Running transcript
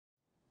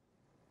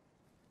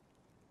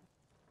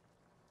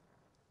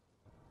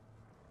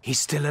He's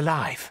still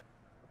alive.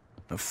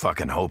 I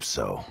fucking hope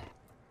so.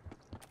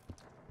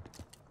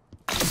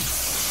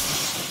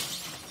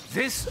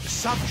 This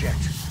subject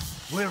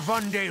will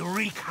one day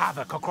wreak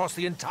havoc across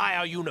the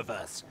entire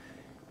universe.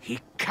 He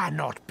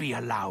cannot be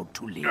allowed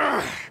to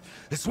live.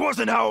 This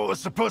wasn't how it was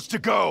supposed to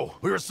go.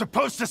 We were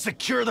supposed to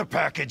secure the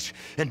package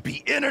and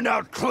be in and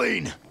out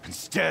clean.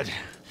 Instead,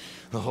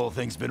 the whole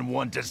thing's been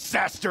one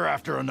disaster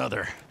after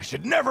another. I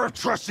should never have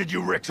trusted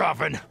you,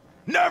 Richthofen.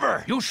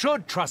 Never! You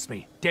should trust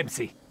me,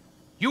 Dempsey.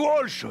 You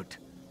all should.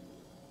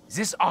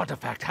 This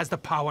artifact has the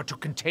power to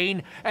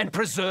contain and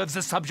preserve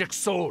the subject's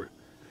soul.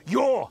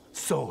 Your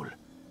soul.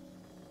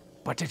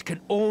 But it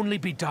can only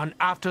be done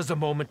after the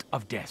moment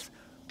of death,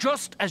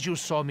 just as you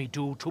saw me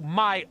do to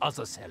my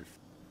other self.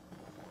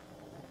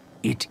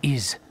 It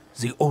is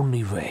the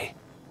only way.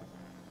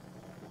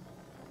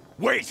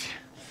 Wait!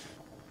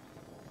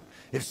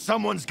 If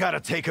someone's gotta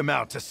take him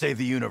out to save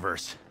the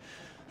universe,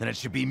 then it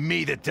should be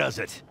me that does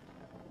it.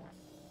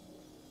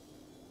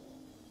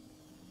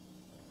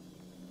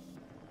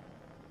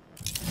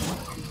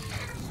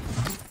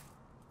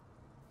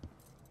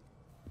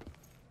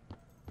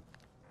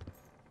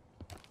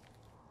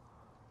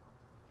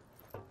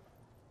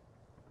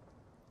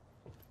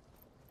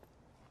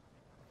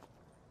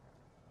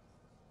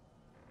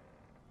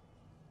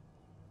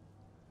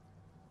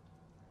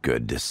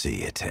 Good to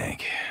see you,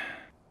 Tank.